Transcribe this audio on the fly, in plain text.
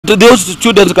those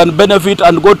students can benefit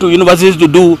and go to universities to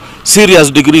do serious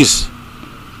degrees.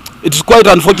 It is quite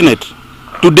unfortunate.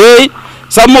 Today,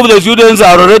 some of the students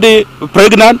are already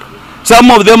pregnant.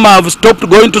 Some of them have stopped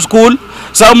going to school.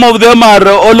 Some of them are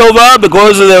all over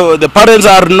because the parents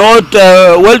are not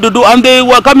well-to-do, and they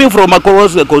were coming from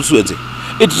across the constituency.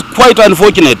 It's quite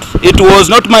unfortunate. It was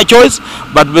not my choice,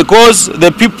 but because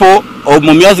the people of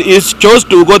Mumias East chose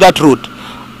to go that route,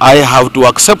 I have to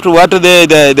accept what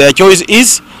their choice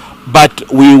is.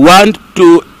 But we want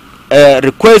to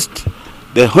request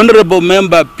the Honorable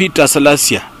Member Peter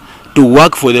Salasya to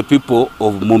work for the people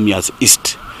of Mumias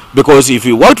East. Because if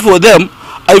we work for them,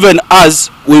 even us,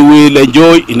 we will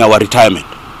enjoy in our retirement.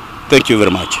 Thank you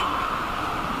very much.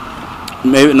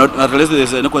 Maybe not unless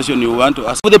there's any question you want to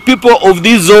ask. For the people of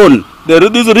this zone,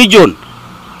 this region,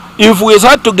 if we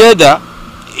start together,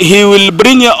 he will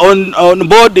bring on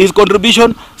board his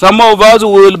contribution. Some of us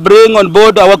will bring on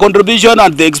board our contribution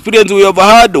and the experience we have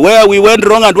had, where we went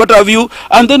wrong and what have you,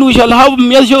 and then we shall have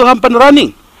Mumias up and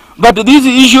running. But this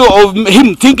issue of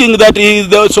him thinking that he is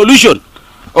the solution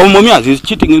of Mumias, he's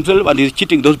cheating himself and he's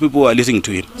cheating those people who are listening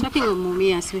to him. Talking of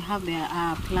Mumias, we have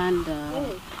a planned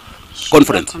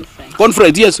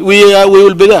conference. Yes, we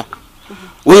will be there.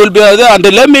 We will be there, and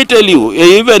let me tell you,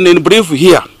 even in brief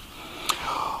here,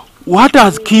 what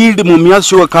has killed Mumias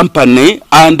Sugar Company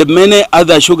and many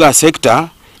other sugar sector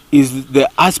is the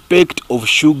aspect of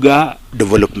sugar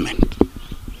development.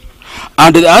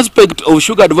 And the aspect of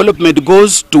sugar development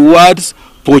goes towards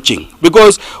poaching.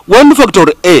 Because when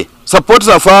Factory A supports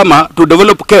a farmer to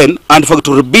develop cane and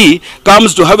Factory B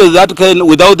comes to harvest that cane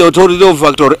without the authority of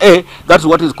Factory A, that's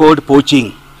what is called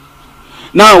poaching.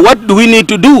 Now, what do we need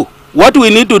to do? What we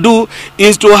need to do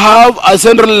is to have a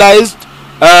centralized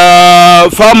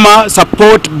farmer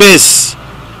support base.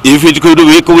 If it could,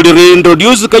 we could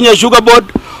reintroduce Kenya Sugar Board,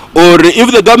 or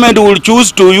if the government will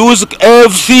choose to use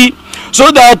AFC,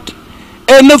 so that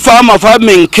any farmer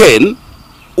farming cane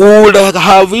would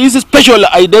have his special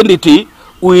identity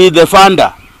with the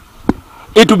funder.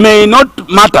 It may not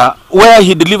matter where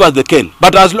he delivers the cane,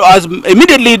 but as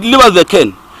immediately he delivers the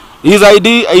cane, his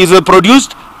ID is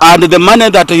produced, and the money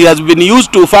that he has been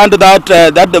used to fund that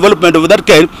development of that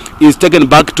cane is taken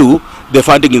back to the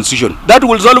funding institution. That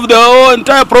will solve the whole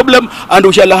entire problem, and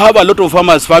we shall have a lot of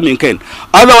farmers farming cane.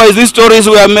 Otherwise, these stories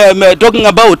we are talking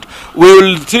about, we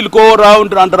will still go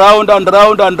round and round and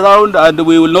round and round, and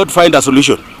we will not find a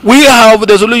solution. We have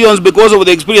the solutions because of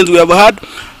the experience we have had.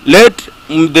 Let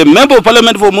the Member of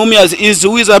Parliament for Mumias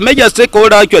who is a major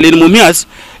stakeholder actually in Mumias,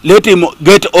 let him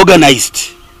get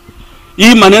organized.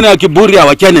 Hii maneno ya kiburi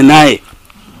wachane naye.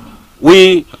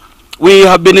 We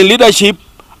have been in leadership.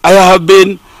 I have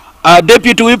been a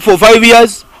deputy whip for 5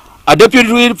 years, a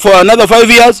deputy whip for another 5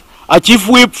 years, a chief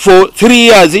whip for 3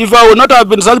 years. If I would not have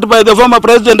been sacked by the former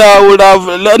president, I would have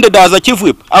landed as a chief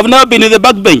whip. I've never been in the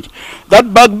backbench. That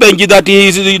backbench that he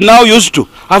is now used to,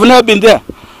 I've never been there.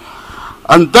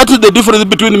 And that is the difference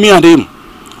between me and him.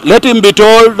 Let him be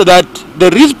told that the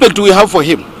respect we have for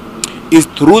him is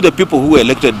through the people who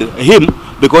elected him,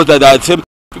 because there are the same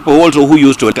people also who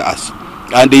used to elect us.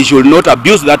 And he should not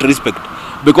abuse that respect,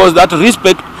 because that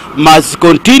respect must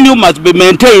continue, must be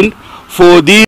maintained for these